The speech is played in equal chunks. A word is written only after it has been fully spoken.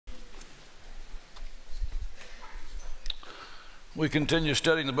We continue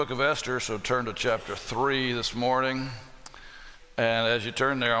studying the book of Esther, so turn to chapter 3 this morning. And as you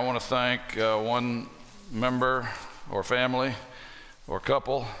turn there, I want to thank one member or family or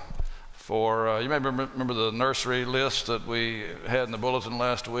couple for, you may remember the nursery list that we had in the bulletin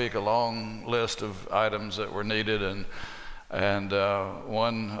last week, a long list of items that were needed. And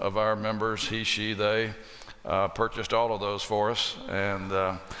one of our members, he, she, they, purchased all of those for us. And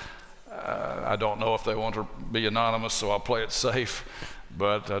I don't know if they want to be anonymous, so I'll play it safe,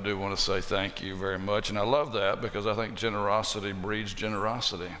 but I do want to say thank you very much. And I love that because I think generosity breeds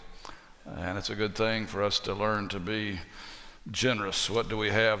generosity. And it's a good thing for us to learn to be generous. What do we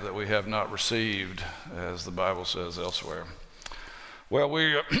have that we have not received, as the Bible says elsewhere? Well,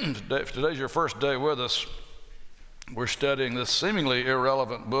 if today's your first day with us, we're studying this seemingly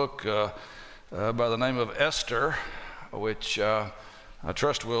irrelevant book by the name of Esther, which I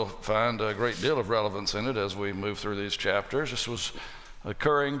trust we'll find a great deal of relevance in it as we move through these chapters. This was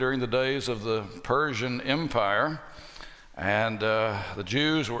occurring during the days of the Persian Empire, and the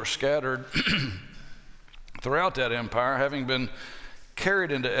Jews were scattered throughout that empire, having been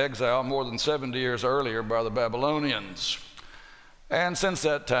carried into exile more than 70 years earlier by the Babylonians. And since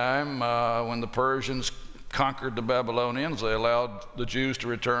that time, when the Persians conquered the Babylonians, they allowed the Jews to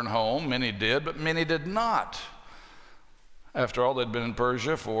return home. Many did, but many did not. After all, they'd been in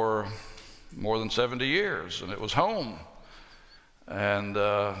Persia for more than 70 years, and it was home. And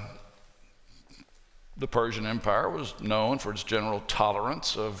the Persian Empire was known for its general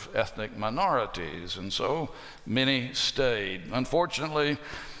tolerance of ethnic minorities, and so many stayed. Unfortunately,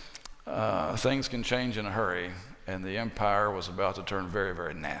 things can change in a hurry, and the empire was about to turn very,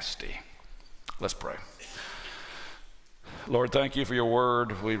 very nasty. Let's pray. Lord, thank you for your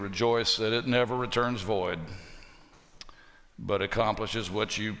word. We rejoice that it never returns void, but accomplishes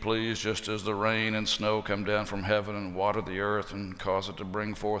what you please, just as the rain and snow come down from heaven and water the earth and cause it to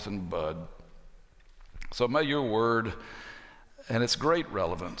bring forth and bud. So may your word and its great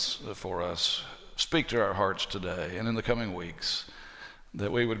relevance for us speak to our hearts today and in the coming weeks,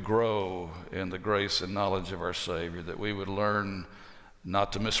 that we would grow in the grace and knowledge of our Savior, that we would learn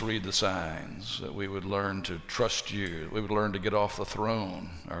not to misread the signs, that we would learn to trust you, that we would learn to get off the throne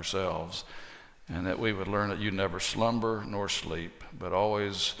ourselves, and that we would learn that you never slumber nor sleep, but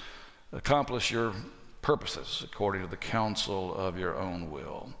always accomplish your purposes according to the counsel of your own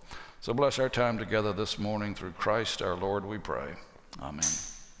will. So bless our time together this morning through Christ our Lord, we pray. Amen.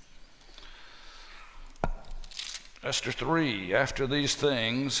 Esther 3, after these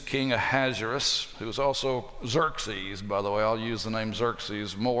things, King Ahasuerus, who was also Xerxes, by the way, I'll use the name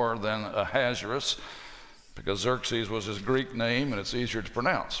Xerxes more than Ahasuerus, because Xerxes was his Greek name and it's easier to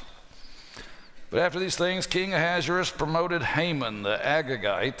pronounce. But after these things, King Ahasuerus promoted Haman the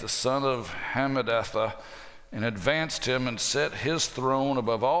Agagite, the son of Hammedatha, and advanced him and set his throne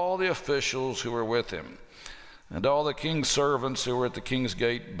above all the officials who were with him. And all the king's servants who were at the king's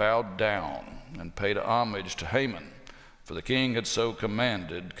gate bowed down and paid homage to Haman, for the king had so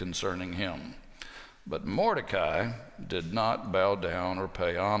commanded concerning him. But Mordecai did not bow down or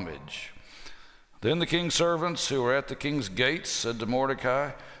pay homage. Then the king's servants who were at the king's gates said to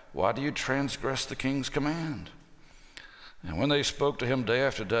Mordecai, "Why do you transgress the king's command?" And when they spoke to him day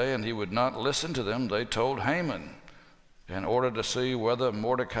after day, and he would not listen to them, they told Haman, in order to see whether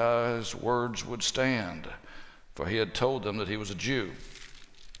Mordecai's words would stand, for he had told them that he was a Jew.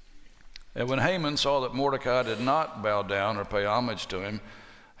 And when Haman saw that Mordecai did not bow down or pay homage to him,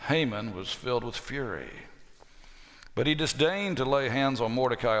 Haman was filled with fury. But he disdained to lay hands on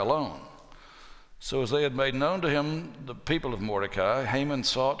Mordecai alone. So as they had made known to him the people of Mordecai, Haman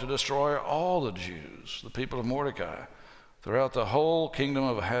sought to destroy all the Jews, the people of Mordecai, throughout the whole kingdom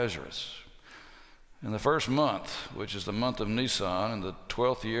of Ahasuerus. In the first month, which is the month of Nisan, in the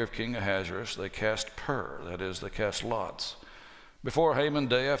 12th year of King Ahasuerus, they cast pur, that is, they cast lots, before Haman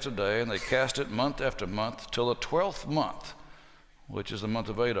day after day, and they cast it month after month, till the 12th month, which is the month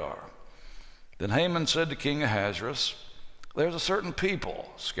of Adar. Then Haman said to King Ahasuerus, "There's a certain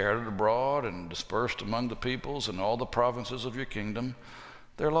people scattered abroad and dispersed among the peoples in all the provinces of your kingdom.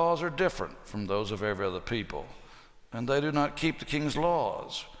 Their laws are different from those of every other people, and they do not keep the king's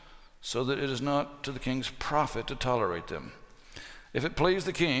laws, so that it is not to the king's profit to tolerate them. If it please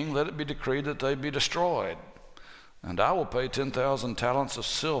the king, let it be decreed that they be destroyed, and I will pay 10,000 talents of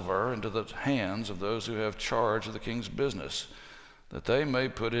silver into the hands of those who have charge of the king's business, that they may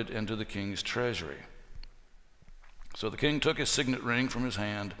put it into the king's treasury." So the king took his signet ring from his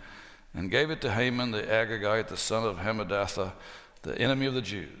hand and gave it to Haman the Agagite, the son of Hammedatha, the enemy of the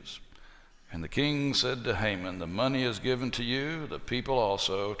Jews. And the king said to Haman, "The money is given to you, the people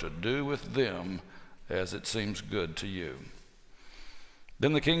also, to do with them as it seems good to you."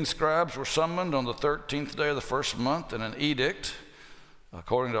 Then the king's scribes were summoned on the 13th day of the first month, and an edict,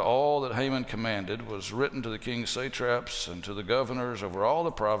 according to all that Haman commanded, was written to the king's satraps and to the governors over all the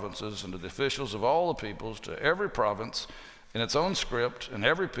provinces and to the officials of all the peoples, to every province in its own script and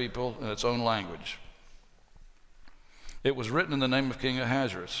every people in its own language. It was written in the name of King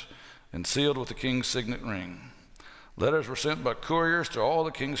Ahasuerus and sealed with the king's signet ring. Letters were sent by couriers to all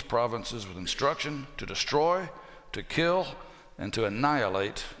the king's provinces with instruction to destroy, to kill, and to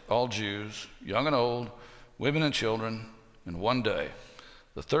annihilate all Jews, young and old, women and children, in one day,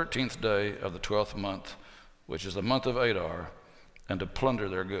 the 13th day of the 12th month, which is the month of Adar, and to plunder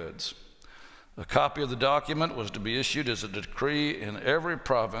their goods. A copy of the document was to be issued as a decree in every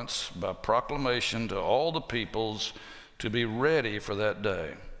province by proclamation to all the peoples to be ready for that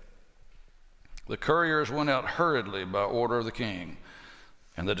day. The couriers went out hurriedly by order of the king,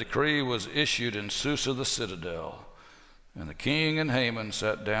 and the decree was issued in Susa the citadel. And the king and Haman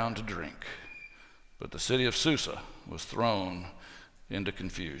sat down to drink, but the city of Susa was thrown into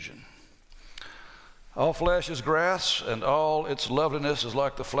confusion. All flesh is grass, and all its loveliness is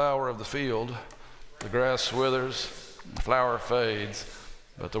like the flower of the field. The grass withers, the flower fades,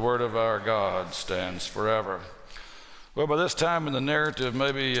 but the word of our God stands forever. Well, by this time in the narrative,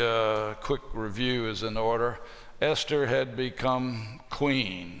 maybe a quick review is in order. Esther had become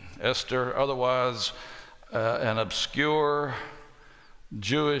queen. Esther, otherwise an obscure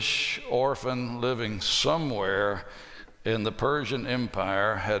Jewish orphan living somewhere in the Persian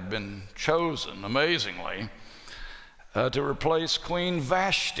Empire, had been chosen, amazingly, to replace Queen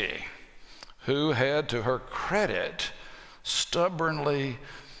Vashti, who had, to her credit, stubbornly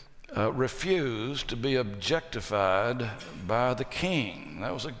refused to be objectified by the king.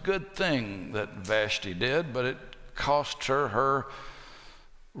 That was a good thing that Vashti did, but it cost her her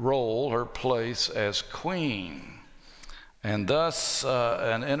role, her place as queen. And thus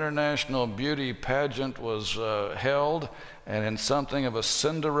an international beauty pageant was held, and in something of a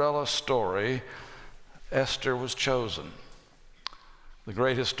Cinderella story, Esther was chosen. The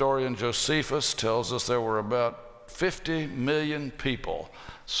great historian Josephus tells us there were about 50 million people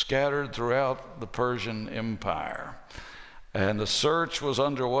scattered throughout the Persian Empire. And the search was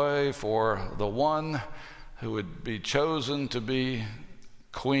underway for the one who would be chosen to be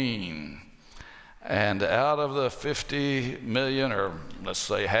queen. And out of the 50 million, or let's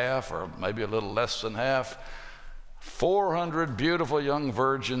say half, or maybe a little less than half, 400 beautiful young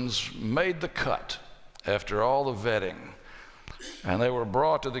virgins made the cut after all the vetting. And they were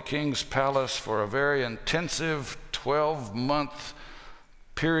brought to the king's palace for a very intensive 12-month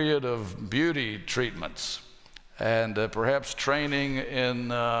period of beauty treatments and perhaps training in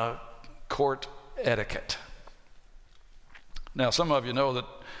court etiquette. Now, some of you know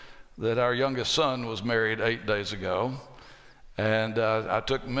that our youngest son was married 8 days ago, and I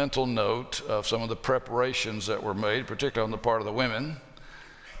took mental note of some of the preparations that were made, particularly on the part of the women,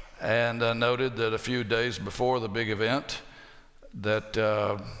 and I noted that a few days before the big event that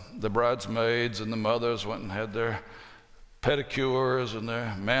the bridesmaids and the mothers went and had their pedicures and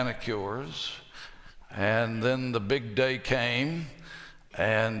their manicures, and then the big day came,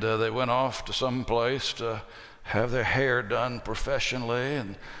 and they went off to some place to have their hair done professionally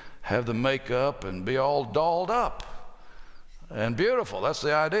and have the makeup and be all dolled up and beautiful. That's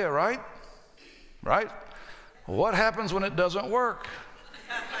the idea, right? Right? What happens when it doesn't work?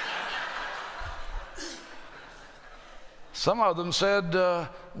 Some of them said,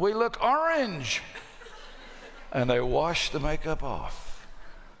 we look orange. And they washed the makeup off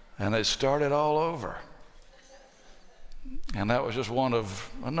and they started all over. And that was just one of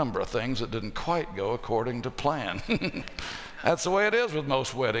a number of things that didn't quite go according to plan. That's the way it is with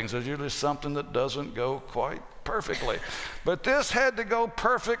most weddings. There's usually something that doesn't go quite perfectly. But this had to go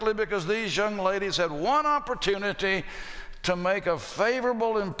perfectly because these young ladies had one opportunity to make a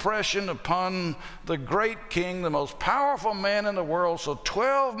favorable impression upon the great king, the most powerful man in the world. So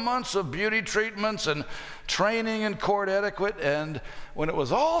 12 months of beauty treatments and training in court etiquette, and when it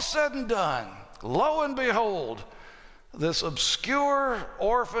was all said and done, lo and behold, this obscure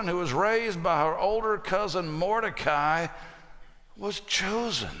orphan who was raised by her older cousin Mordecai was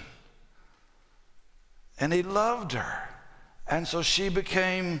chosen. And he loved her. And so she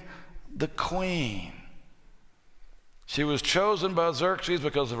became the queen. She was chosen by Xerxes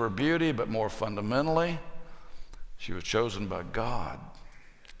because of her beauty, but more fundamentally, she was chosen by God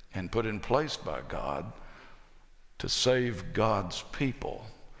and put in place by God to save God's people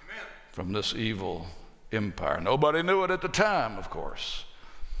from this evil empire. Nobody knew it at the time, of course.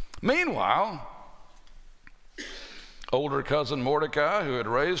 Meanwhile, older cousin Mordecai, who had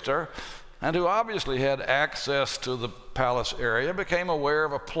raised her, and who obviously had access to the palace area, became aware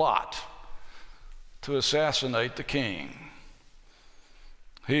of a plot to assassinate the king.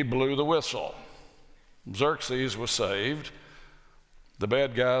 He blew the whistle. Xerxes was saved. The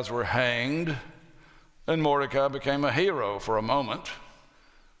bad guys were hanged, and Mordecai became a hero for a moment.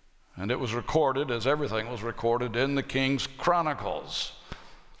 And it was recorded, as everything was recorded, in the king's chronicles.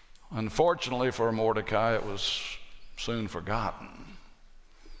 Unfortunately for Mordecai, it was soon forgotten.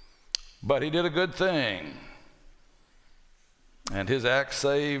 But he did a good thing, and his act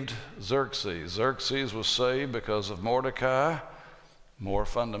saved Xerxes. Xerxes was saved because of Mordecai. More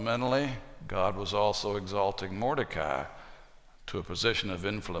fundamentally, God was also exalting Mordecai to a position of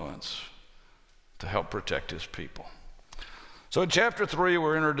influence to help protect his people. So in chapter 3,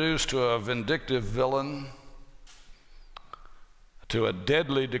 we're introduced to a vindictive villain, to a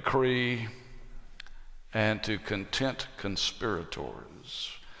deadly decree, and to content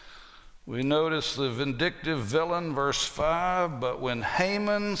conspirators. We notice the vindictive villain, verse 5, but when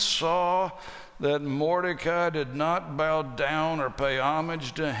Haman saw that Mordecai did not bow down or pay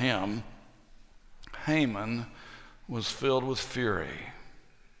homage to him, Haman was filled with fury.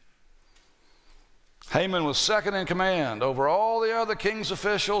 Haman was second in command over all the other king's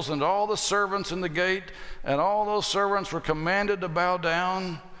officials and all the servants in the gate, and all those servants were commanded to bow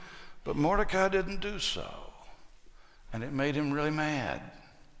down, but Mordecai didn't do so, and it made him really mad.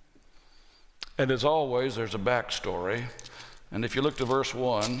 And as always, there's a backstory, and if you look to verse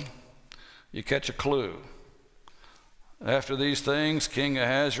 1, you catch a clue. After these things, King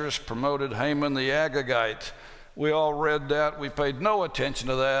Ahasuerus promoted Haman the Agagite. We all read that. We paid no attention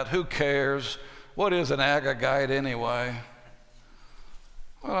to that. Who cares? What is an Agagite anyway?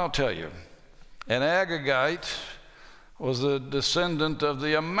 Well, I'll tell you. An Agagite was a descendant of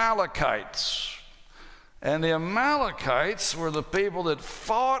the Amalekites. And the Amalekites were the people that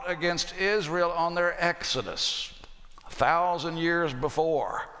fought against Israel on their exodus 1,000 years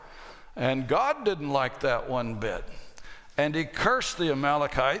before. And God didn't like that one bit. And he cursed the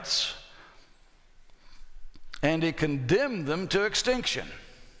Amalekites, and he condemned them to extinction.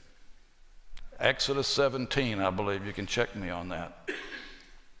 Exodus 17, I believe. You can check me on that.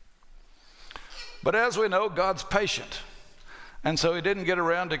 But as we know, God's patient. And so he didn't get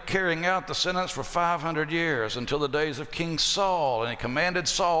around to carrying out the sentence for 500 years until the days of King Saul. And he commanded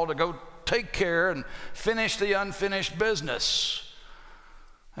Saul to go take care and finish the unfinished business.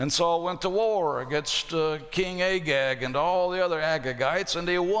 And Saul went to war against King Agag and all the other Agagites, and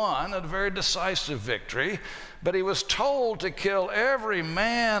he won a very decisive victory. But he was told to kill every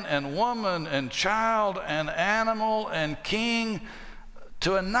man and woman and child and animal and king,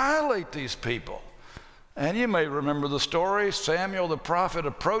 to annihilate these people. And you may remember the story. Samuel the prophet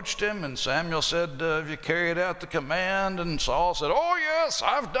approached him, and Samuel said, have you carried out the command? And Saul said, oh yes,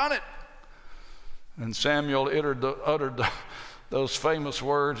 I've done it. And Samuel uttered those famous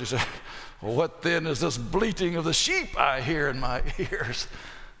words. He said, well, what then is this bleating of the sheep I hear in my ears,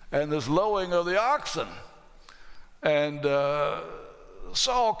 and this lowing of the oxen? And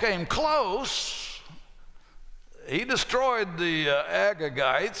Saul came close. He destroyed the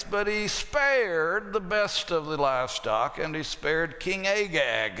Agagites, but he spared the best of the livestock, and he spared King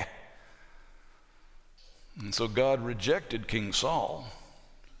Agag. And so God rejected King Saul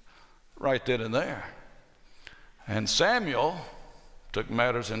right then and there. And Samuel took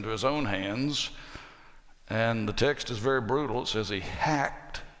matters into his own hands, and the text is very brutal. It says he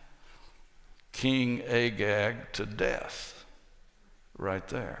hacked King Agag to death right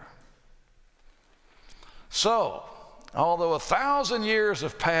there. So, although 1,000 years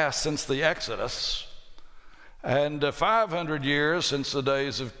have passed since the Exodus, and 500 years since the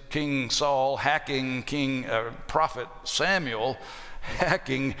days of King Saul hacking prophet Samuel,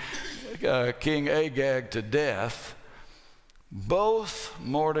 hacking King Agag to death, both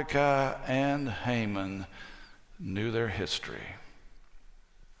Mordecai and Haman knew their history.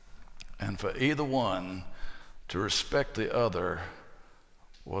 And for either one to respect the other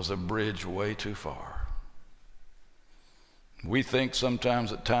was a bridge way too far. We think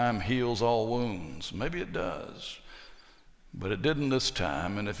sometimes that time heals all wounds. Maybe it does, but it didn't this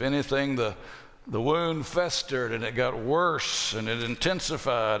time. And if anything, the wound festered and it got worse and it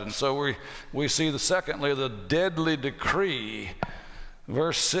intensified. And so we see secondly, the deadly decree.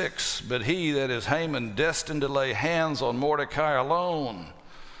 Verse 6, but he, that is Haman, destined to lay hands on Mordecai alone.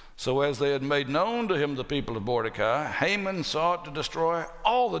 So as they had made known to him the people of Mordecai, Haman sought to destroy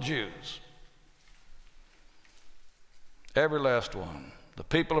all the Jews. Every last one. The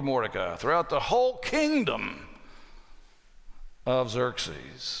people of Mordecai throughout the whole kingdom of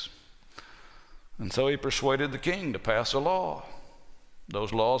Xerxes. And so he persuaded the king to pass a law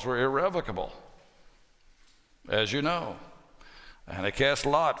Those laws were irrevocable, as you know. And they cast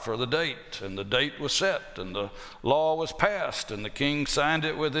lot for the date, and the date was set, and the law was passed, and the king signed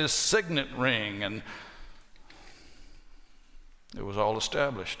it with his signet ring, and it was all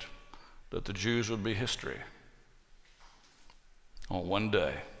established that the Jews would be history. On one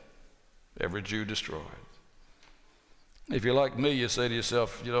day, every Jew destroyed. If you're like me, you say to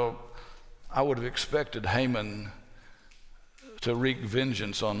yourself, you know, I would have expected Haman to wreak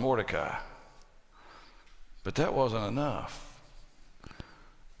vengeance on Mordecai. But that wasn't enough.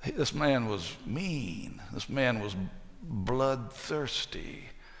 This man was mean. This man was bloodthirsty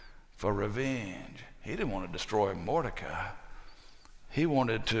for revenge. He didn't want to destroy Mordecai. He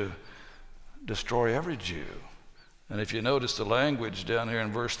wanted to destroy every Jew. And if you notice the language down here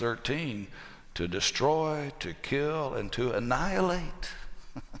in verse 13, to destroy, to kill, and to annihilate.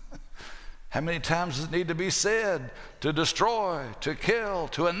 How many times does it need to be said? To destroy, to kill,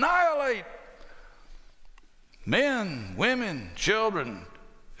 to annihilate. Men, women, children,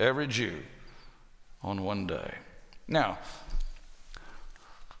 every Jew on one day. Now,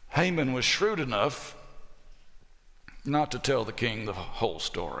 Haman was shrewd enough not to tell the king the whole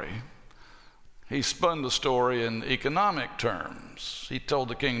story. He spun the story in economic terms. He told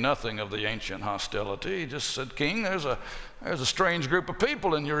the king nothing of the ancient hostility. He just said, King, there's a strange group of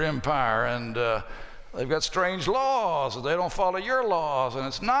people in your empire, and they've got strange laws, and they don't follow your laws, and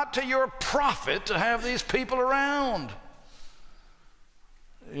it's not to your profit to have these people around.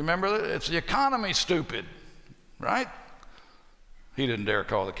 You remember that? It's the economy, stupid, right? He didn't dare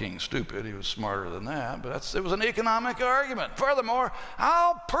call the king stupid. He was smarter than that, but it was an economic argument. Furthermore,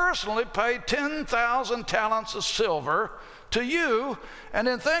 I'll personally pay 10,000 talents of silver to you, and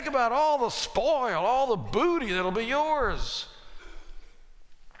then think about all the spoil, all the booty that'll be yours.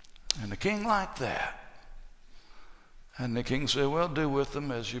 And the king liked that. And the king said, well, do with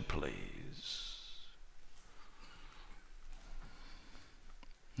them as you please.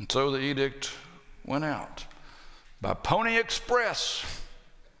 And so the edict went out. By Pony Express,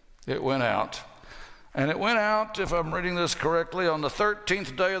 it went out. And it went out, if I'm reading this correctly, on the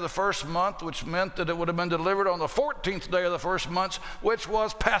 13th day of the first month, which meant that it would have been delivered on the 14th day of the first month, which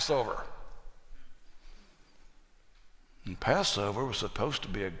was Passover. And Passover was supposed to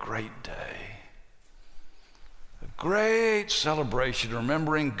be a great day. A great celebration,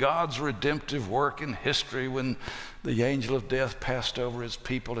 remembering God's redemptive work in history when the angel of death passed over his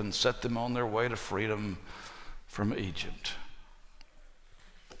people and set them on their way to freedom from Egypt.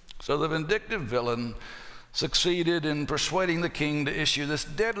 So the vindictive villain succeeded in persuading the king to issue this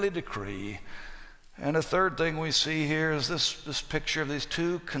deadly decree. And a third thing we see here is this picture of these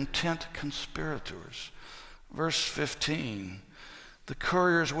two content conspirators. Verse 15, the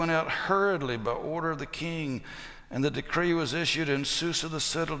couriers went out hurriedly by order of the king, and the decree was issued in Susa the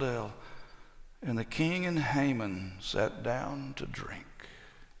citadel. And the king and Haman sat down to drink.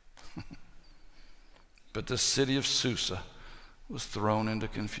 But the city of Susa was thrown into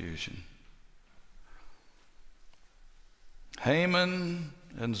confusion. Haman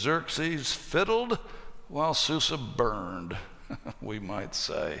and Xerxes fiddled while Susa burned, we might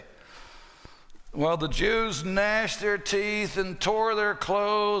say. While the Jews gnashed their teeth and tore their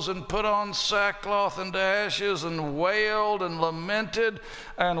clothes and put on sackcloth and ashes and wailed and lamented,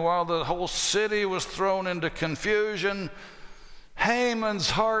 and while the whole city was thrown into confusion,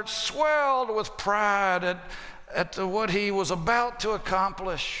 Haman's heart swelled with pride at what he was about to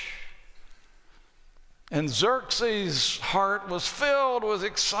accomplish. And Xerxes' heart was filled with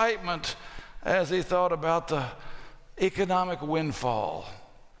excitement as he thought about the economic windfall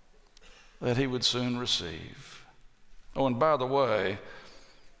that he would soon receive. Oh, and by the way,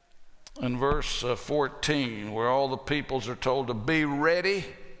 in verse 14, where all the peoples are told to be ready,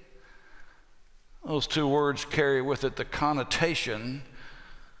 those two words carry with it the connotation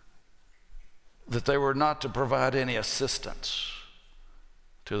that they were not to provide any assistance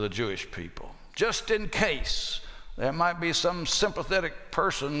to the Jewish people. Just in case there might be some sympathetic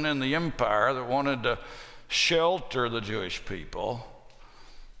person in the empire that wanted to shelter the Jewish people.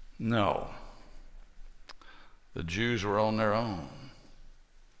 No. The Jews were on their own.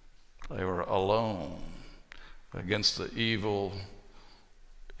 They were alone against the evil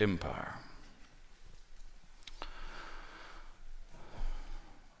empire.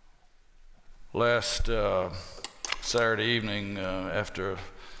 Last Saturday evening, after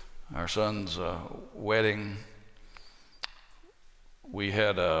our son's wedding, we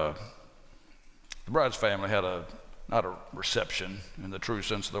had the bride's family had not a reception in the true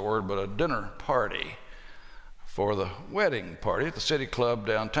sense of the word, but a dinner party for the wedding party at the City Club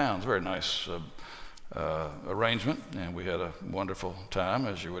downtown. It's a very nice arrangement, and we had a wonderful time,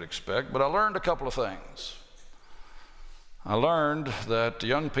 as you would expect. But I learned a couple of things. I learned that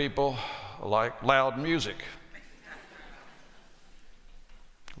young people like loud music,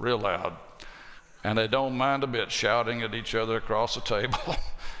 real loud, and they don't mind a bit shouting at each other across the table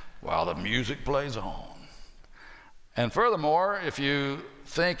while the music plays on. And furthermore, if you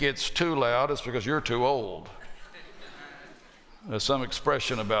think it's too loud, it's because you're too old. There's some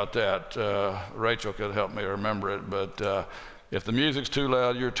expression about that. Rachel could help me remember it, but if the music's too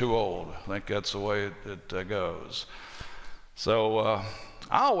loud, you're too old. I think that's the way it goes. So I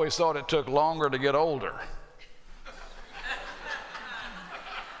always thought it took longer to get older.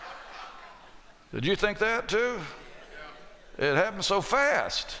 Did you think that too? It happened so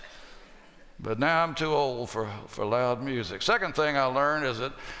fast. But now I'm too old for loud music. Second thing I learned is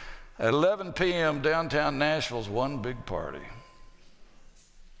that at 11 p.m. downtown Nashville's one big party.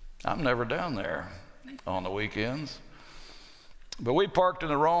 I'm never down there on the weekends. But we parked in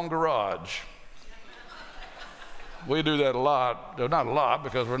the wrong garage. We do that a lot. Not a lot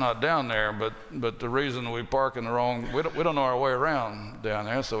because we're not down there, but the reason we park in the wrong, we don't know our way around down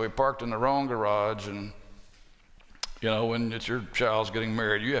there, so we parked in the wrong garage. And you know, when it's your child's getting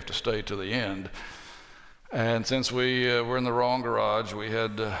married, you have to stay to the end. And since we were in the wrong garage, we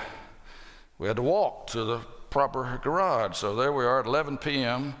had to walk to the proper garage. So there we are at 11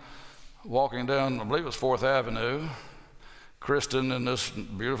 p.m. walking down, I believe it was 4th Avenue. Kristen in this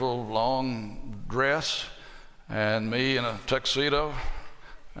beautiful long dress, and me in a tuxedo,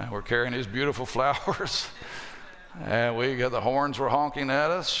 and we're carrying these beautiful flowers. And the horns were honking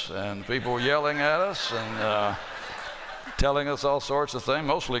at us, and people were yelling at us, and telling us all sorts of things,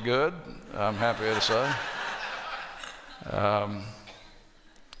 mostly good, I'm happy to say.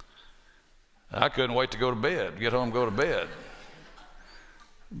 I couldn't wait to go to bed, get home, go to bed.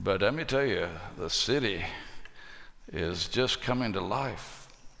 But let me tell you, the city is just coming to life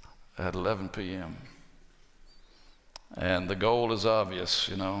at 11 p.m. And the goal is obvious,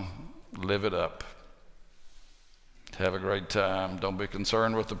 you know, live it up. Have a great time. Don't be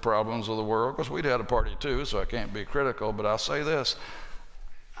concerned with the problems of the world. Of course, we'd had a party too, so I can't be critical, but I'll say this.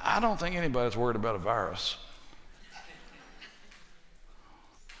 I don't think anybody's worried about a virus.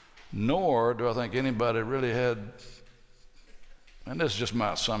 Nor do I think anybody really had, and this is just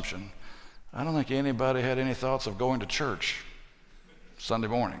my assumption, I don't think anybody had any thoughts of going to church Sunday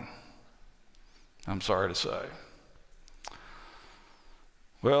morning. I'm sorry to say.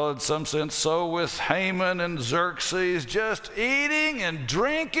 Well, in some sense, so with Haman and Xerxes, just eating and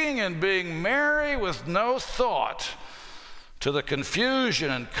drinking and being merry with no thought to the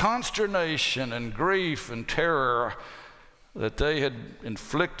confusion and consternation and grief and terror that they had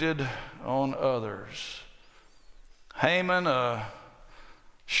inflicted on others. Haman, a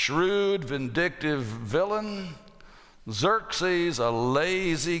shrewd, vindictive villain. Xerxes, a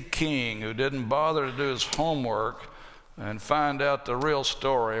lazy king who didn't bother to do his homework and find out the real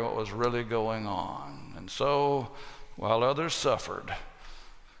story, what was really going on. And so, while others suffered,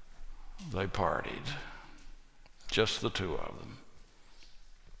 they partied. Just the two of them.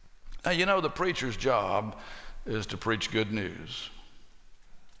 Now, you know, the preacher's job is to preach good news.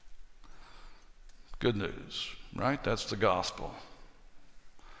 Good news, right? That's the gospel.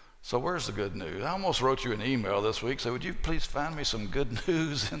 So where's the good news? I almost wrote you an email this week, so would you please find me some good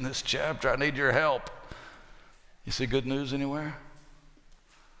news in this chapter? I need your help. You see good news anywhere?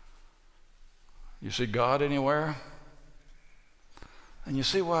 You see God anywhere? And you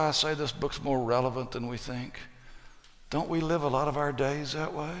see why I say this book's more relevant than we think? Don't we live a lot of our days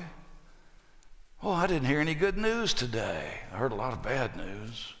that way? Oh, I didn't hear any good news today. I heard a lot of bad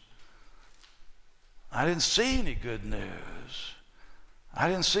news. I didn't see any good news. I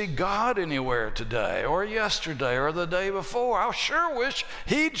didn't see God anywhere today or yesterday or the day before. I sure wish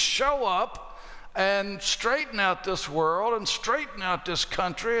he'd show up and straighten out this world and straighten out this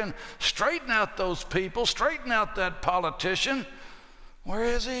country and straighten out those people, straighten out that politician. Where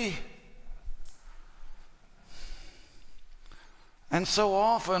is he? And so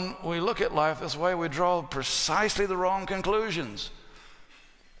often we look at life this way, we draw precisely the wrong conclusions.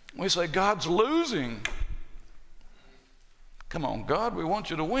 We say, God's losing. Come on, God, we want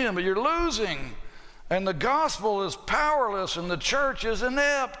you to win, but you're losing. And the gospel is powerless and the church is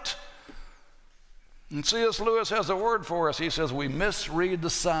inept. And C.S. Lewis has a word for us. He says, we misread the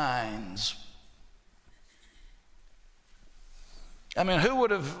signs. I mean, who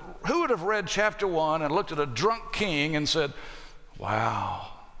would have read chapter 1 and looked at a drunk king and said, wow,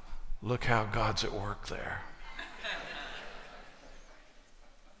 look how God's at work there.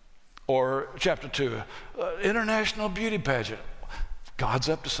 Or chapter 2, international beauty pageant. God's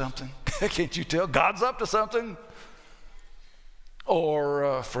up to something. Can't you tell? God's up to something.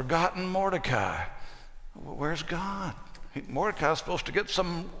 Or forgotten Mordecai. Where's God? Mordecai's supposed to get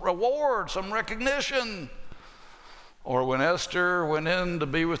some reward, some recognition. Or when Esther went in to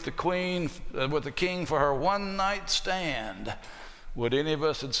be with the queen, with the king for her one-night stand, would any of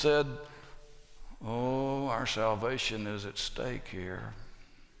us have said, oh, our salvation is at stake here.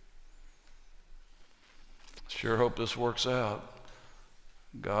 Sure hope this works out.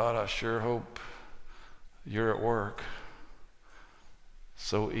 God, I sure hope you're at work.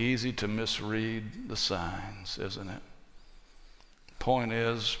 So easy to misread the signs, isn't it? Point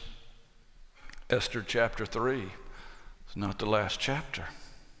is, Esther chapter 3 is not the last chapter.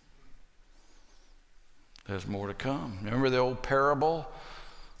 There's more to come. Remember the old parable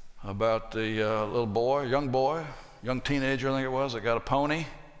about the little boy, young teenager I think it was, that got a pony?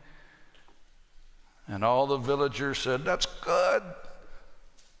 And all the villagers said, that's good.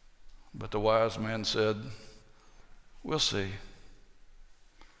 But the wise man said, we'll see.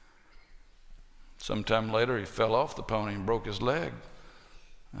 Sometime later, he fell off the pony and broke his leg.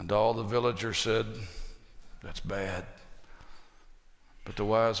 And all the villagers said, that's bad. But the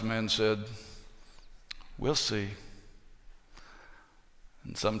wise man said, we'll see.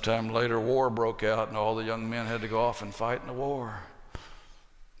 And sometime later, war broke out, and all the young men had to go off and fight in the war.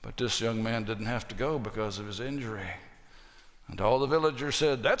 But this young man didn't have to go because of his injury. And all the villagers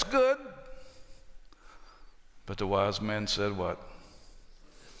said, that's good. But the wise man said what?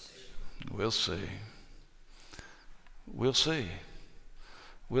 We'll see. We'll see.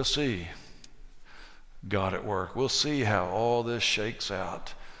 We'll see God at work. We'll see how all this shakes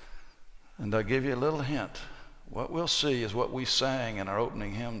out. And I'll give you a little hint. What we'll see is what we sang in our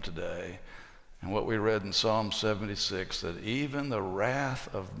opening hymn today and what we read in Psalm 76, that even the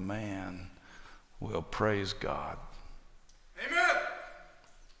wrath of man will praise God. Amen.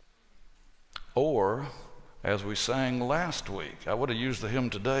 Or, as we sang last week, I would have used the hymn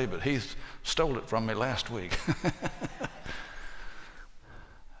today, but Heath stole it from me last week.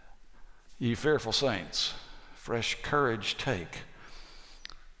 Ye fearful saints, fresh courage take.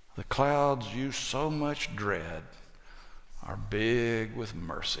 The clouds you so much dread are big with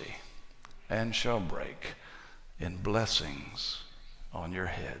mercy and shall break in blessings on your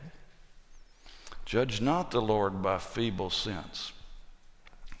head. Judge not the Lord by feeble sense,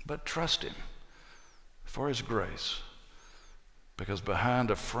 but trust Him for His grace, because behind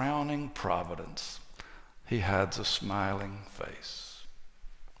a frowning providence, He hides a smiling face.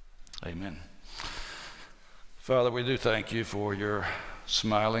 Amen. Father, we do thank you for your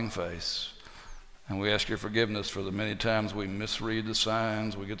smiling face, and we ask your forgiveness for the many times we misread the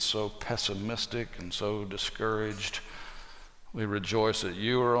signs, we get so pessimistic and so discouraged. We rejoice that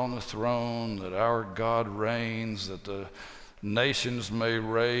you are on the throne, that our God reigns, that the nations may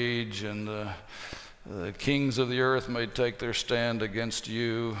rage and the kings of the earth may take their stand against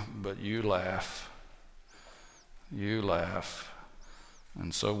you, but you laugh. You laugh.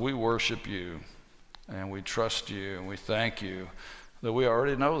 And so we worship you, and we trust you, and we thank you that we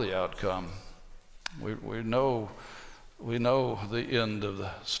already know the outcome. We know the end of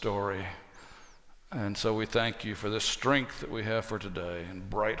the story. And so we thank you for this strength that we have for today and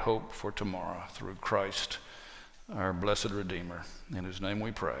bright hope for tomorrow through Christ, our blessed Redeemer, in whose name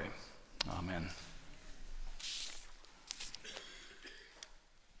we pray. Amen.